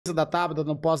da Tabata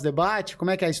no pós-debate, como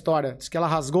é que é a história? Diz que ela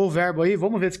rasgou o verbo aí,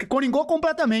 vamos ver. Diz que coringou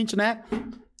completamente, né?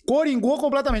 Coringou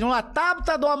completamente. Vamos lá,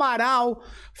 Tabata do Amaral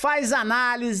faz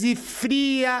análise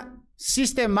fria,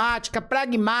 sistemática,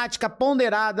 pragmática,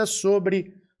 ponderada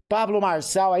sobre Pablo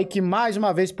Marçal aí, que mais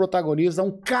uma vez protagoniza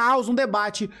um caos, um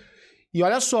debate. E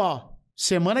olha só,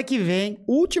 semana que vem,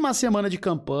 última semana de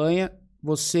campanha,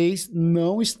 vocês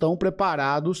não estão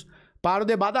preparados para o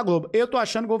debate da Globo. Eu tô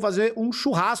achando que vou fazer um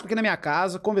churrasco aqui na minha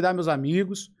casa, convidar meus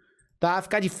amigos, tá?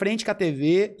 Ficar de frente com a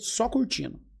TV, só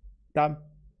curtindo, tá?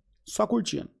 Só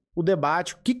curtindo. O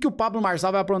debate, o que o Pablo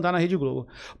Marçal vai aprontar na Rede Globo.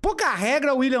 Pouca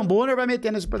regra o William Bonner vai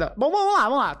meter nesse programa. Bom,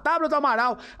 vamos lá. Tabata do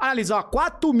Amaral, analisar, ó,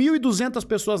 4.200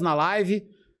 pessoas na live.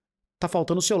 Tá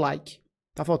faltando o seu like.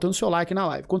 Tá faltando o seu like na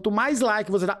live. Quanto mais like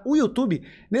você dá... O YouTube,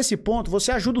 nesse ponto,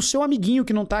 você ajuda o seu amiguinho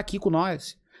que não tá aqui com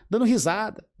nós. Dando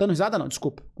risada. Dando risada não,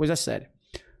 desculpa. Coisa séria.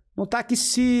 Não tá aqui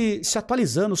se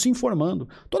atualizando, se informando.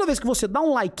 Toda vez que você dá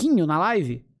um likeinho na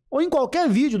live, ou em qualquer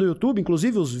vídeo do YouTube,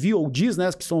 inclusive os VODs, né,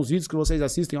 que são os vídeos que vocês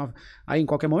assistem aí em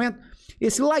qualquer momento,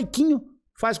 esse likeinho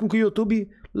faz com que o YouTube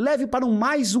leve para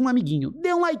mais um amiguinho.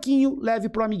 Dê um likeinho, leve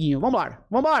pro amiguinho. Vambora.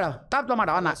 Vambora. Tabata do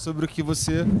Amaral. Sobre o que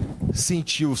você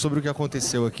sentiu, sobre o que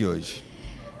aconteceu aqui hoje.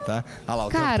 Tá? Ah lá, o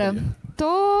cara,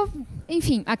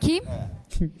 enfim, aqui...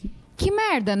 Que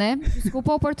merda, né?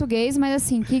 Desculpa o português, mas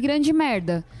assim, que grande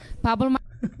merda. Pablo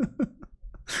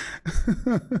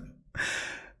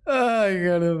Ai,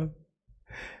 caramba.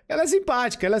 Ela é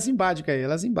simpática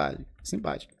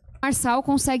Marçal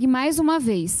consegue mais uma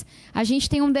vez. A gente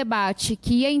tem um debate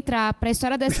que ia entrar para a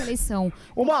história dessa eleição.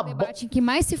 Um debate em que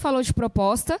mais se falou de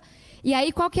proposta. E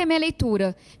aí, qual que é a minha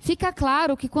leitura? Fica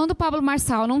claro que quando o Pablo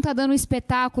Marçal não tá dando um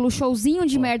espetáculo, o showzinho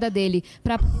de merda dele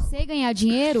para aparecer e ganhar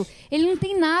dinheiro, ele não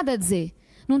tem nada a dizer.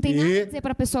 Não tem nada a dizer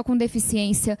para pessoa com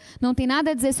deficiência, não tem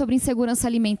nada a dizer sobre insegurança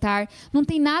alimentar, não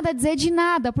tem nada a dizer de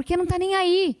nada, porque não tá nem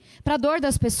aí para a dor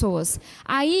das pessoas.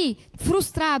 Aí,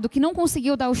 frustrado que não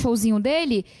conseguiu dar o showzinho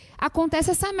dele,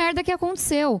 acontece essa merda que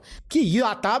aconteceu. Que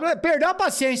a Tabata perdeu a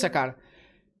paciência, cara.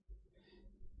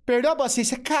 Perdeu a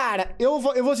paciência. Cara, eu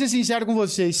vou ser sincero com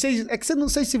vocês. É que eu não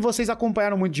sei se vocês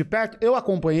acompanharam muito de perto. Eu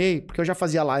acompanhei, porque eu já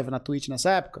fazia live na Twitch nessa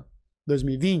época,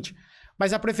 2020.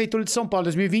 Mas a Prefeitura de São Paulo,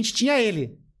 2020, tinha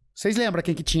ele. Vocês lembram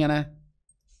quem que tinha, né?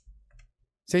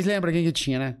 Vocês lembram quem que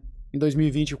tinha, né? Em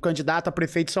 2020, o candidato a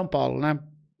prefeito de São Paulo, né?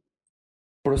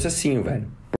 Processinho, velho.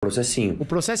 Processinho. O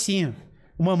processinho.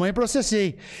 O Mamãe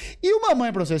Processei. E o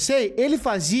Mamãe Processei, ele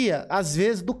fazia, às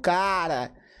vezes, do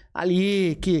cara...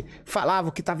 ali, que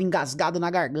falava que tava engasgado na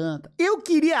garganta. Eu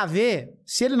queria ver,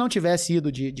 se ele não tivesse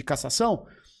ido de cassação,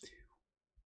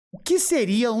 o que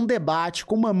seria um debate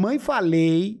com Mamãe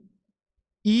Falei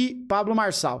e Pablo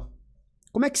Marçal.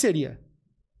 Como é que seria?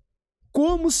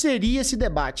 Como seria esse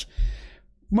debate?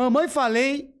 Mamãe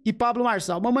Falei e Pablo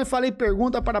Marçal. Mamãe Falei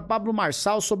pergunta para Pablo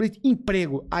Marçal sobre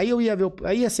emprego. Aí eu ia ver,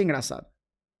 aí ia ser engraçado.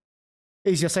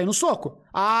 Eles iam sair no soco?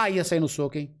 Ah, ia sair no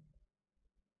soco, hein?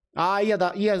 Ah, ia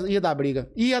dar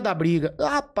briga. Ia dar briga.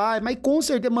 Rapaz, mas com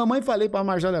certeza, Mamãe Falei para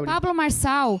Marçal da briga. Pablo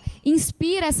Marçal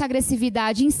inspira essa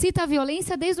agressividade, incita a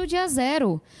violência desde o dia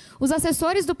zero. Os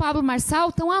assessores do Pablo Marçal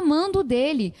estão amando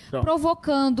dele,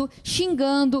 provocando,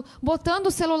 xingando, botando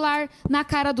o celular na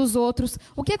cara dos outros.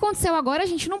 O que aconteceu agora, a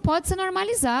gente não pode ser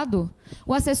normalizado.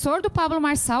 O assessor do Pablo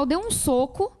Marçal deu um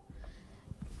soco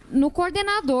no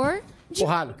coordenador de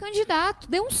candidato.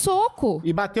 Deu um soco.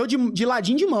 E bateu de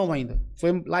ladinho de mão ainda.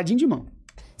 Foi ladinho de mão.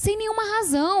 Sem nenhuma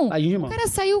razão. Ladinho de mão. O cara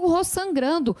saiu o rosto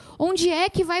sangrando. Onde é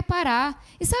que vai parar?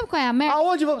 E sabe qual é a merda?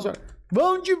 Aonde vamos, senhor?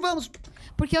 Onde vamos?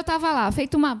 Porque eu tava lá,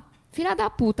 feito uma filha da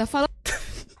puta, falando...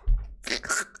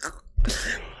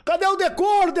 Cadê o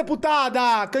decoro,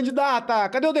 deputada? Candidata?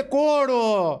 Cadê o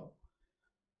decoro?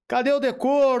 Cadê o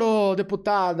decoro,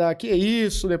 deputada? Que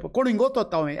isso, coringou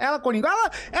totalmente. Ela coringou,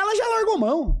 ela já largou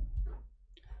mão.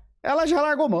 Ela já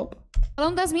largou mão.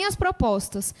 Falando das minhas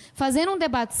propostas, fazendo um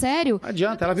debate sério... Não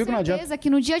adianta, ela viu que não adianta. certeza que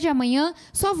no dia de amanhã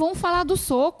só vão falar do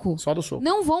soco. Só do soco.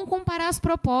 Não vão comparar as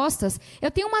propostas.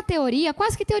 Eu tenho uma teoria,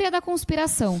 quase que teoria da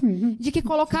conspiração, de que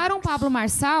colocaram Pablo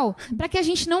Marçal para que a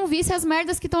gente não visse as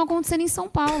merdas que estão acontecendo em São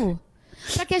Paulo.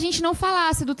 Para que a gente não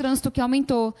falasse do trânsito que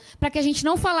aumentou, para que a gente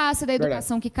não falasse da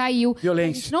educação que caiu, para que a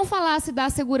gente não falasse da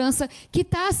segurança que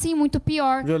tá assim muito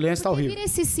pior. Violência tá horrível. Vira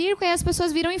esse circo e aí as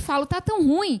pessoas viram e falam, tá tão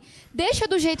ruim, deixa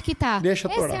do jeito que tá. Deixa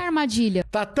torar. Essa é a armadilha.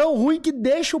 Tá tão ruim que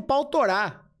deixa o pau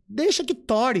torar. Deixa que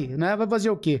tore, né? Vai fazer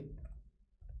o quê?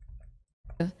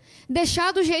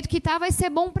 deixar do jeito que tá vai ser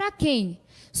bom para quem?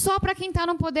 Só para quem está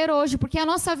no poder hoje, porque a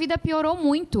nossa vida piorou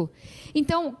muito.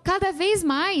 Então, cada vez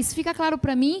mais fica claro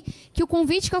para mim que o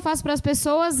convite que eu faço para as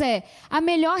pessoas é a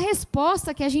melhor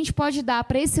resposta que a gente pode dar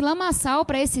para esse lamaçal,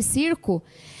 para esse circo,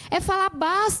 é falar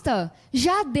basta,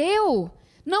 já deu.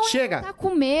 Não Chega. É votar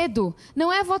com medo,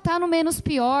 não é votar no menos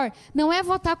pior, não é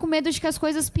votar com medo de que as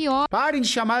coisas piorem. Parem de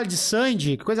chamar de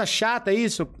Sandy, que coisa chata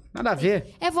isso, nada a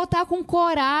ver. É votar com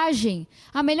coragem.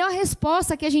 A melhor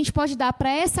resposta que a gente pode dar para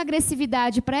essa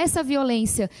agressividade, para essa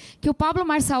violência que o Pablo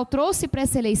Marçal trouxe para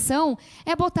essa eleição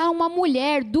é botar uma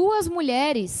mulher, 2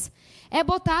 mulheres. É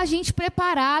botar a gente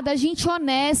preparada, a gente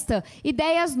honesta,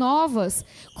 ideias novas.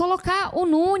 Colocar o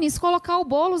Nunes, colocar o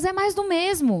Boulos é mais do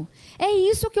mesmo. É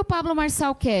isso que o Pablo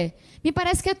Marçal quer. Me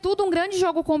parece que é tudo um grande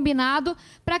jogo combinado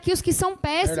para que os que são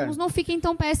péssimos não fiquem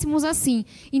tão péssimos assim.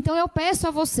 Então eu peço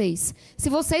a vocês, se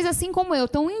vocês, assim como eu,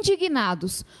 estão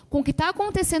indignados com o que está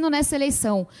acontecendo nessa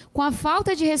eleição, com a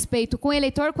falta de respeito com o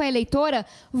eleitor, com a eleitora,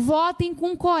 votem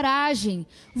com coragem,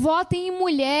 votem em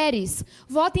mulheres,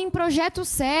 votem em projeto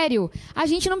sério. A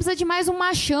gente não precisa de mais um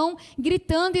machão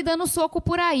gritando e dando soco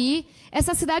por aí.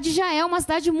 Essa cidade já é uma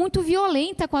cidade muito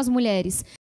violenta com as mulheres.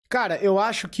 Cara, eu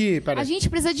acho que... A gente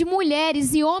precisa de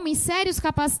mulheres e homens sérios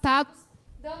capacitados.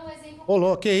 Dando um exemplo... Ô,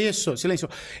 louco, que isso? Silêncio.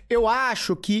 Eu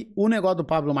acho que o negócio do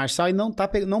Pablo Marçal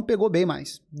não pegou bem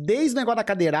mais. Desde o negócio da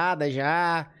cadeirada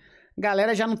já... A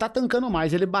galera já não tá tancando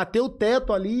mais. Ele bateu o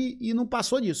teto ali e não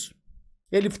passou disso.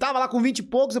 Ele tava lá com 20 e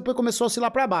poucos, depois começou a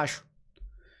oscilar pra baixo.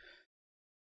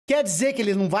 Quer dizer que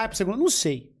ele não vai pro segundo? Não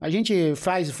sei. A gente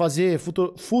fazer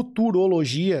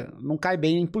futurologia não cai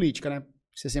bem em política, né?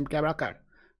 Você sempre quebra a cara.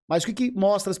 Mas o que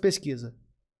mostra as pesquisas,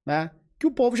 né? Que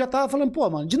o povo já tá falando, pô,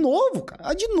 mano, de novo,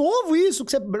 cara. De novo isso,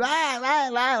 que você...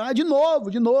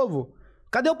 De novo.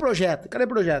 Cadê o projeto? Cadê o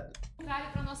projeto?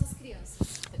 Para nossas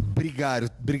crianças.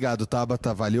 Obrigado,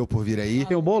 Tabata. Valeu por vir aí.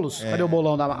 Tem o Boulos? Cadê o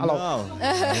bolão da...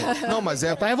 Não, mas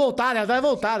é... Tá revoltada,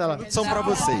 ela. São pra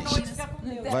vocês.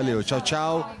 Valeu,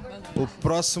 tchau. O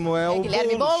próximo é o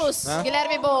Guilherme Boulos. Né?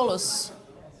 Guilherme Boulos.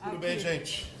 Tudo bem,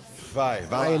 gente? Vai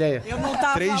lá. Ele aí. Eu não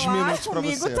tava 3 lá, minutos pra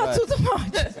comigo você, tá vai. tudo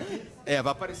ótimo. Vai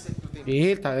aparecer aqui o tempo.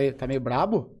 Ih, tá meio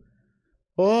brabo?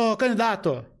 Ô,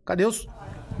 candidato, cadê os...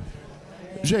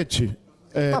 Gente,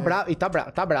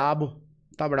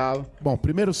 Tá brabo. bom,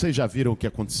 primeiro vocês já viram o que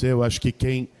aconteceu. Acho que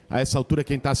a essa altura,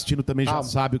 quem está assistindo também já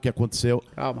sabe o que aconteceu.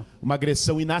 Calma. Uma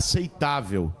agressão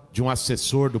inaceitável de um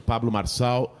assessor do Pablo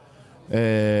Marçal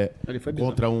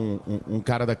contra um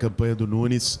cara da campanha do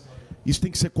Nunes. Isso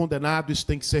tem que ser condenado, isso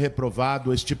tem que ser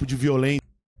reprovado, esse tipo de violência.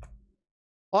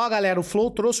 Ó, galera, o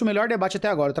Flow trouxe o melhor debate até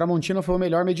agora. O Tramontina foi o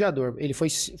melhor mediador. Ele foi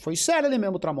sério ali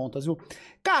mesmo, o Tramontas, viu?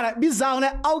 Cara, bizarro,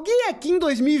 né? Alguém aqui em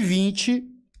 2020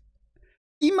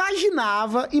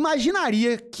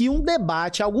 imaginaria que um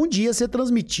debate algum dia ia ser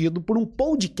transmitido por um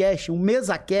podcast, um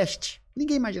mesacast.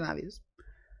 Ninguém imaginava isso.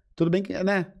 Tudo bem que,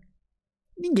 né?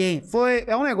 Ninguém.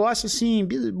 É um negócio, assim,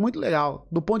 muito legal.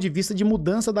 Do ponto de vista de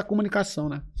mudança da comunicação,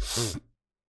 né?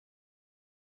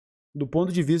 Do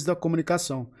ponto de vista da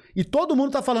comunicação. E todo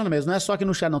mundo tá falando mesmo, não é só aqui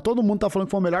no chat, não. Todo mundo tá falando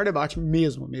que foi o melhor debate,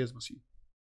 mesmo, assim.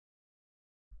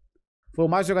 Foi o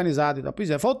mais organizado e tal. Pois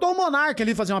é, faltou o Monark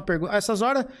ali fazer uma pergunta. Essas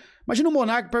horas, imagina o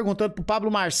Monark perguntando pro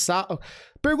Pablo Marçal.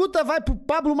 Pergunta vai pro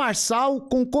Pablo Marçal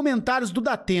com comentários do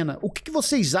Datena. O que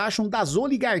vocês acham das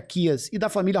oligarquias e da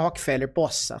família Rockefeller?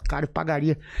 Poxa, cara, eu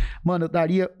pagaria... Mano, eu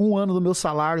daria 1 ano do meu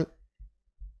salário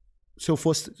se eu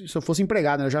fosse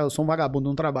empregado, né? Eu sou um vagabundo,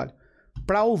 não trabalho.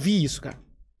 Pra ouvir isso, cara.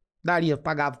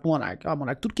 Pagava pro Monark. Ó,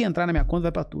 Monark, tudo que entrar na minha conta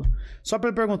vai pra tua. Só pra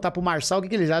ele perguntar pro Marçal o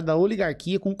que ele acha da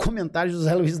oligarquia com comentários do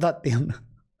Zé Luiz da Atena.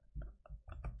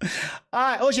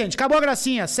 Ô, gente, acabou a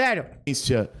gracinha, sério.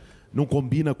 Não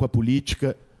combina com a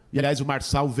política. E, aliás, o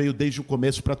Marçal veio desde o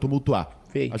começo pra tumultuar.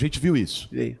 Veio. A gente viu isso.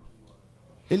 Veio.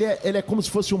 Ele é como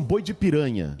se fosse um boi de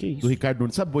piranha do Ricardo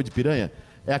Nunes. Sabe boi de piranha?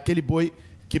 É aquele boi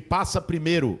que passa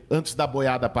primeiro, antes da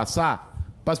boiada passar...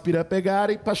 Para as piranhas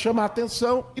pegarem, para chamar a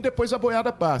atenção e depois a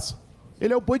boiada passa.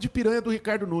 Ele é o boi de piranha do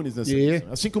Ricardo Nunes, né?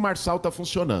 Assim que o Marçal está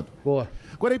funcionando. Boa.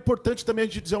 Agora é importante também a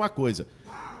gente dizer uma coisa.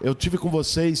 Eu tive com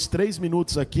vocês 3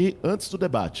 minutos aqui antes do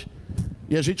debate.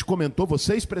 E a gente comentou,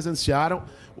 vocês presenciaram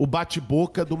o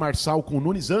bate-boca do Marçal com o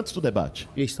Nunes antes do debate.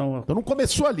 Então não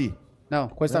começou ali. Não,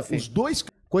 coisa tá feia. Os dois...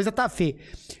 Coisa tá feia.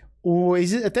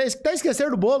 Até esqueceram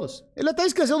do Boulos. Ele até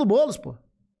esqueceu do Boulos, pô.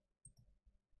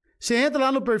 Você entra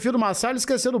lá no perfil do Marçal, ele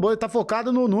esqueceu do Boulos. Ele tá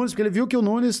focado no Nunes, porque ele viu que o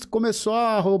Nunes começou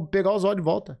a pegar os olhos de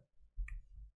volta.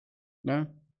 Né?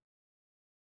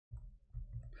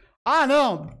 Ah,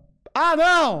 não!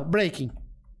 Breaking.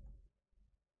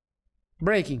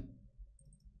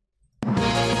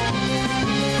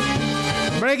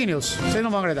 Break news. Vocês não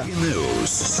vão acreditar. News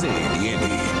CNN.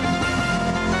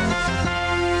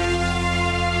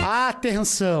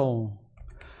 Atenção.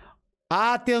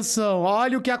 Atenção.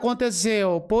 Olha o que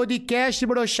aconteceu. Podcast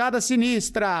Brochada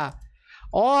Sinistra.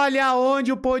 Olha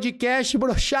onde o podcast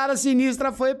Brochada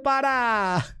Sinistra foi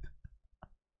parar.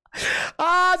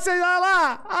 Ah, sei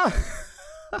lá.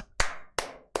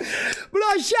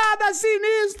 Brochada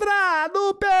Sinistra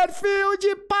no perfil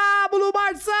de Pablo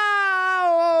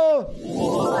Marçal.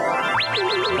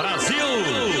 Brasil!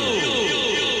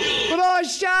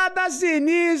 Brochada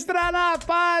Sinistra na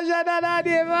página da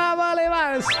Animal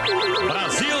Alemães.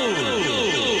 Brasil!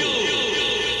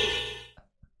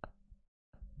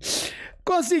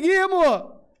 Conseguimos!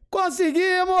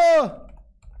 Conseguimos!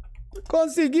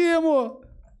 Conseguimos!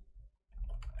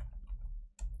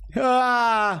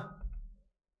 Ah!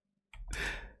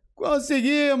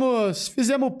 Conseguimos!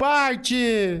 Fizemos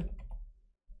parte!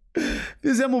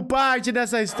 Fizemos parte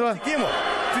dessa história. Conseguimos!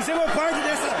 Fizemos parte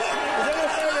dessa...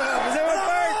 Fizemos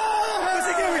parte!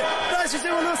 Conseguimos! Nós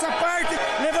fizemos nossa parte!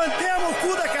 Levantemos o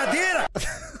cu da cadeira!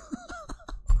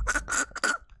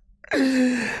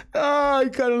 Ai,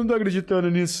 cara, eu não tô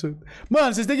acreditando nisso.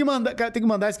 Mano, vocês têm que mandar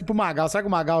isso aqui pro Magal. Será que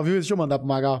o Magal viu? Deixa eu mandar pro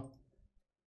Magal.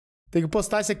 Tem que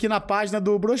postar isso aqui na página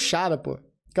do Brochada, pô.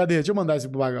 Cadê? Deixa eu mandar isso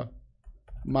pro Magal.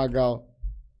 Magal.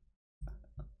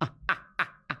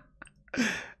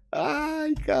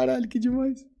 Ai, caralho, que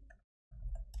demais.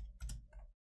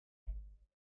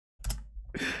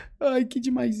 Ai, que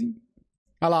demaisinho.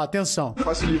 Olha lá, atenção.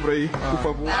 Passa o livro aí, por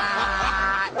favor.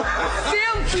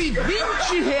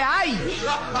 120 reais?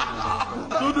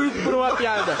 Tudo isso por uma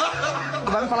piada.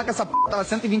 Tu vai me falar que essa p tava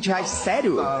 120 reais?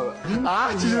 Sério? A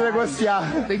arte de negociar.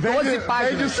 Tem 12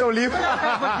 páginas. Vende o seu livro.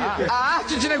 A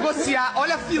arte de negociar.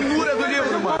 Olha a finura do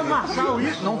livro, mano. Marçal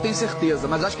isso? Não tenho certeza,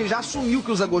 mas acho que ele já assumiu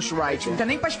que usa ghostwriting. Não tem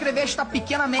nem pra escrever esta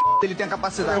pequena merda ele tem a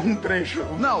capacidade. É um trecho.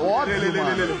 Não, óbvio,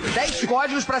 mano. 10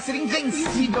 códigos pra ser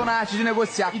invencível na arte de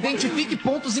negociar. Identifique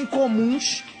pontos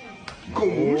incomuns.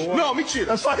 Comuns? Não,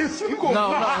 mentira. É só isso. Incomum.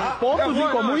 Não. Pontos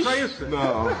incomuns? Só isso?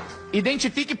 Não.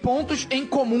 Identifique pontos em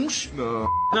comuns. Não.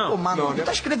 Pô, mano, tu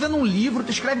tá escrevendo um livro,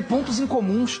 tu escreve pontos em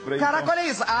comuns. Caraca, olha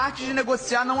isso. A arte de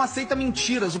negociar não aceita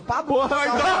mentiras. O Pablo... Acabou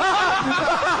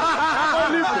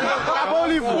o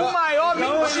livro. O maior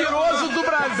mentiroso do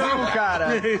Brasil,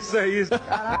 cara. Isso é isso.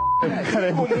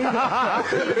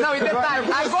 Não, e detalhe,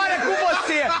 agora é com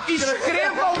você.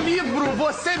 Escreva o livro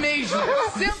você mesmo.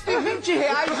 120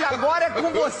 reais e agora é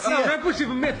com você. Não é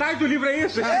possível. Metade do livro é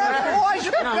isso? É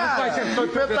lógico, cara.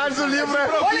 Metade do livro é...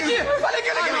 Olha aqui.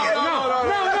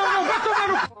 Não, vai tomar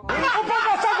no c... Não pode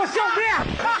passar, você é um merda!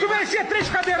 Tu merecia 3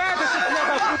 cadeiradas, esse filho da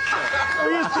puta!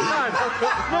 Isso, mano!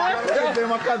 Não é possível! Eu dei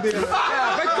uma cadeira.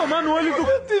 Vai tomar no olho do...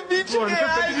 120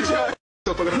 reais!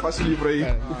 Autografar esse livro aí,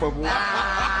 por favor.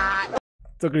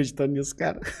 Tô acreditando nisso,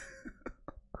 cara.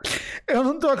 Eu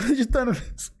não tô acreditando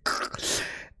nisso.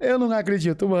 Eu não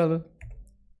acredito, mano.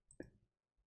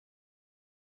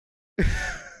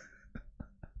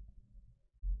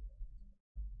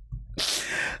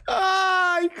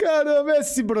 Ai, caramba,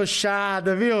 esse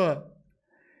brochada, viu?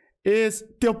 Esse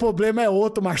teu problema é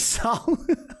outro, Marçal.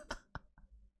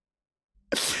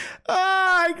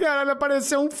 Ai, caralho,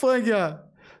 apareceu um fã aqui, ó.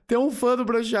 Tem um fã do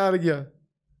brochada aqui, ó.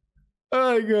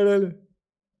 Ai, caralho.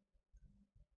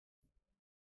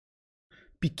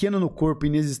 Pequeno no corpo,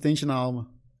 inexistente na alma.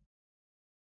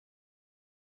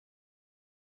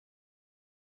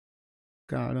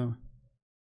 Caramba.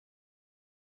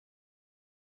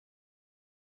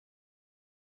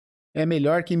 É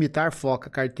melhor que imitar foca.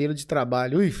 Carteira de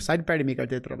trabalho. Ui, sai de perto de mim,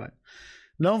 carteira de trabalho.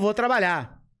 Não vou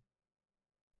trabalhar.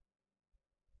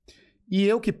 E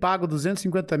eu que pago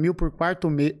 250 mil por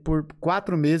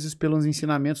 4 meses pelos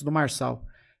ensinamentos do Marçal.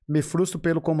 Me frustro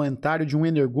pelo comentário de um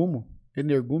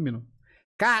energúmeno.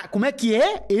 Cara, como é que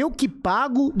é? Eu que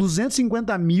pago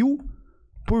 250 mil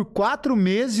por 4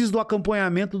 meses do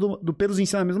acompanhamento pelos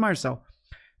ensinamentos do Marçal.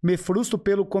 Me frustro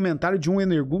pelo comentário de um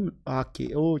energúmeno. Ah,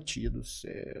 que... Ô, tio do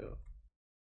céu.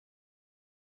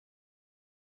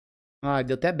 Ah,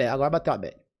 deu até bem. Agora bateu a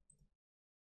bem.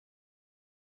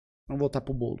 Vamos voltar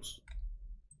pro Boulos.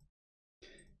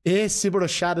 Esse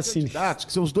brochada assim.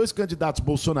 Que são os 2 candidatos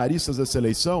bolsonaristas dessa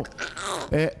eleição,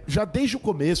 já desde o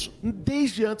começo,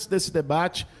 desde antes desse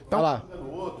debate, tá lá.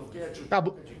 O outro, quem é de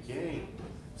quem.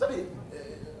 Sabe,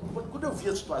 quando eu vi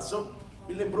a situação,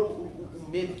 me lembrou o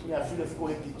meme que minha filha ficou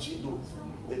repetindo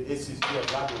esses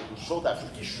dias lá do show da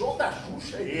Xuxa. Que show da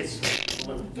Xuxa é esse?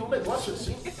 Tem um negócio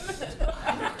assim,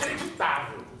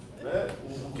 inacreditável, né?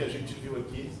 O que a gente viu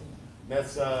aqui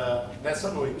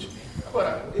nessa noite.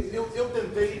 Agora, eu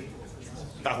tentei...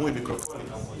 Tá ruim o microfone?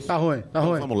 Tá ruim.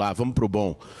 Então, vamos lá, vamos pro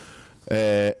bom.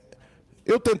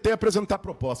 Eu tentei apresentar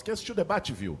propostas. Quem assistiu o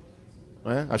debate viu.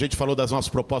 Né? A gente falou das nossas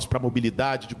propostas para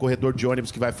mobilidade, de corredor de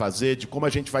ônibus que vai fazer, de como a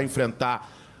gente vai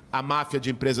enfrentar a máfia de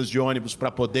empresas de ônibus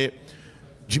para poder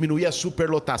diminuir a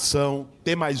superlotação,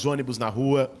 ter mais ônibus na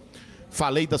rua.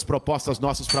 Falei das propostas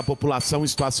nossas para a população em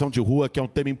situação de rua, que é um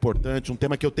tema importante, um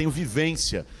tema que eu tenho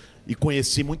vivência e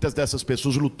conheci muitas dessas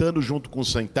pessoas lutando junto com o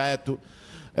sem-teto.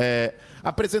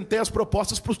 Apresentei as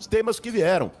propostas para os temas que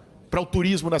vieram. Para o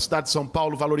turismo na cidade de São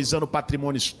Paulo, valorizando o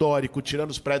patrimônio histórico, tirando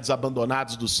os prédios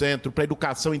abandonados do centro, para a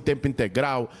educação em tempo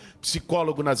integral,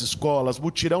 psicólogo nas escolas,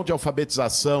 mutirão de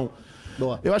alfabetização.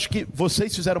 Boa. Eu acho que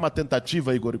vocês fizeram uma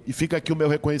tentativa, Igor, e fica aqui o meu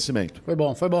reconhecimento. Foi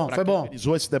bom, foi bom, foi bom.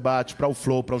 Organizou esse debate, para o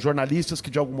Flow, para os jornalistas que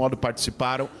de algum modo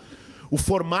participaram. O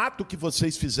formato que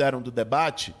vocês fizeram do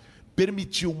debate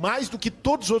permitiu, mais do que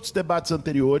todos os outros debates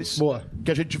anteriores,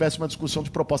 que a gente tivesse uma discussão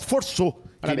de proposta. Forçou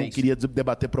quem não queria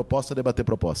debater proposta, debater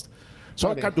proposta.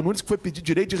 Só o Ricardo Nunes que foi pedir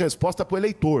direito de resposta para o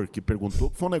eleitor, que perguntou,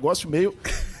 que foi um negócio meio,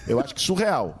 eu acho que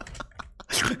surreal.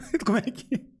 Como é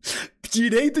que...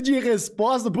 Direito de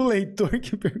resposta para o leitor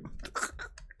que perguntou.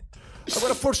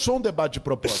 Agora, forçou um debate de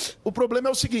proposta. O problema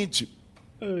é o seguinte,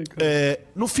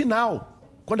 no final,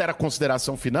 quando era a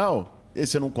consideração final,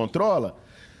 esse você não controla,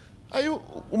 aí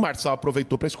o Marçal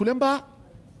aproveitou para esculhambar,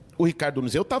 o Ricardo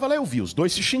Nunes, eu estava lá, eu vi os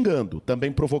dois se xingando,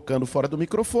 também provocando fora do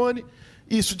microfone,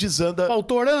 e isso desanda...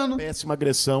 Autorando. Péssima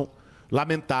agressão,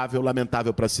 lamentável,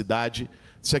 lamentável para a cidade.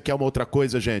 Você quer uma outra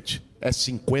coisa, gente? É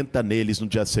 50 neles no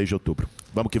dia 6 de outubro.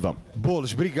 Vamos que vamos.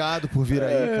 Boulos, obrigado por vir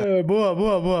aí, cara.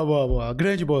 Boa.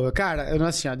 Grande boa. Cara, eu não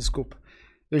assim, ó, desculpa.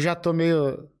 Eu já tô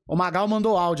meio... O Magal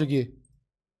mandou áudio aqui.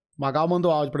 O Magal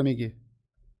mandou áudio pra mim aqui.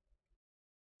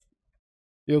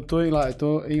 Eu tô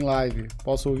em live.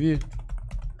 Posso ouvir?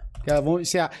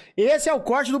 Esse é o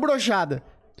corte do Brochada.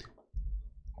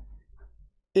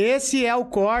 Esse é o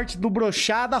corte do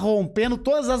Brochada rompendo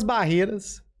todas as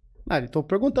barreiras. Tô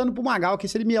perguntando pro Magal aqui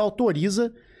se ele me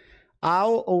autoriza a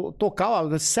tocar o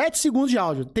áudio. 7 segundos de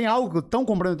áudio. Tem algo tão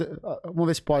comprometedor? Vamos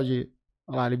ver se pode...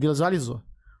 Olha lá, ele visualizou.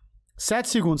 7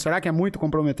 segundos. Será que é muito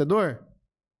comprometedor?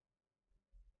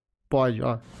 Pode,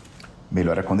 ó.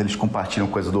 Melhor é quando eles compartilham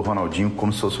coisa do Ronaldinho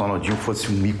como se o Ronaldinho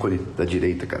fosse um ícone da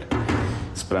direita, cara.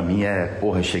 Isso pra mim é...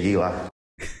 Porra, cheguei lá.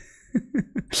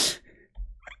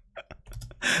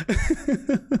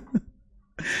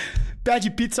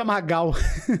 Pede pizza Magal.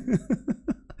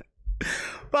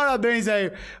 Parabéns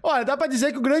aí. Olha, dá pra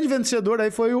dizer que o grande vencedor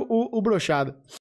aí foi o Brochada.